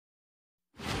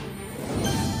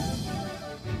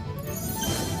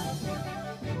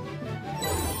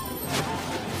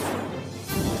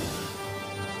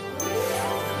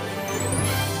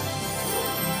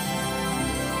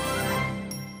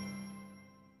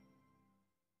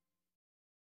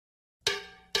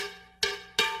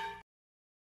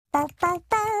Hey,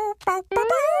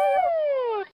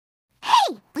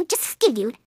 we just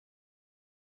skidooed.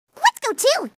 Let's go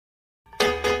too.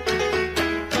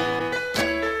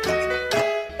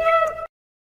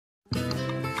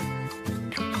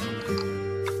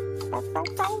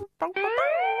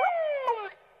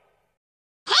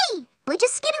 Hey, we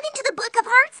just skidooed into the Book of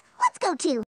Hearts. Let's go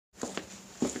too.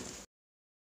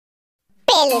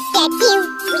 Let's get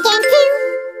you. We can too.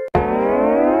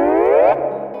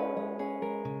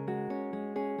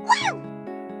 Wow!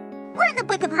 We're in the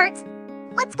Book of Hearts.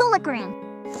 Let's go look around.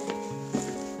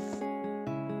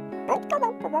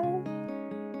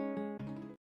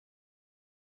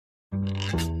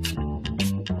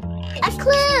 A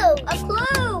clue! A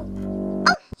clue!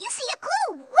 Oh, you see a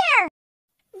clue. Where?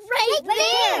 Right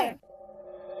there!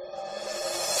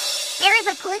 There is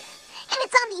a clue, and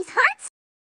it's on these hearts.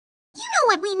 You know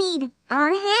what we need. Our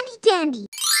handy dandy.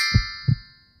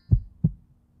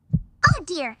 Oh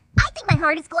dear, I think my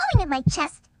heart is glowing in my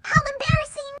chest. How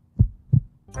embarrassing.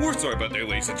 We're sorry about that,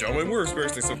 ladies and gentlemen. We're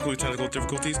experiencing some clue technical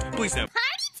difficulties. Please stand.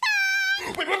 Party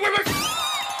time! Wait!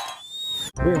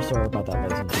 We're sorry about that,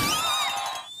 ladies and gentlemen.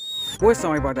 We're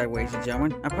sorry about that, ladies and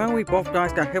gentlemen. Apparently both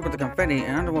dice got hit with the confetti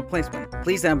and under replacement.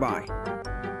 Please stand by.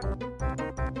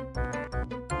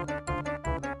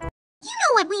 You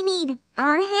know what we need.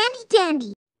 Our handy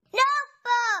dandy.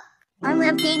 Notebook! Our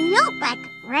left-hand notebook,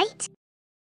 right?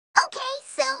 Okay,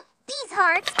 so these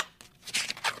hearts.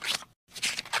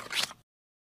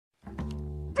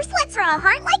 First, let's draw a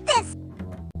heart like this.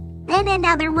 Then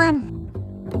another one.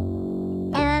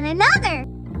 And another.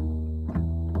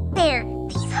 There,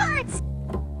 these hearts.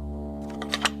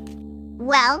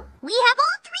 Well, we have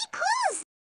all three clues.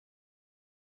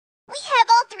 We have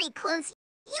all three clues.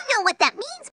 You know what that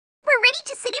means. We're ready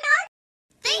to sit in our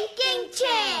Thinking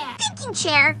chair! thinking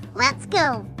chair. Let's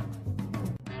go.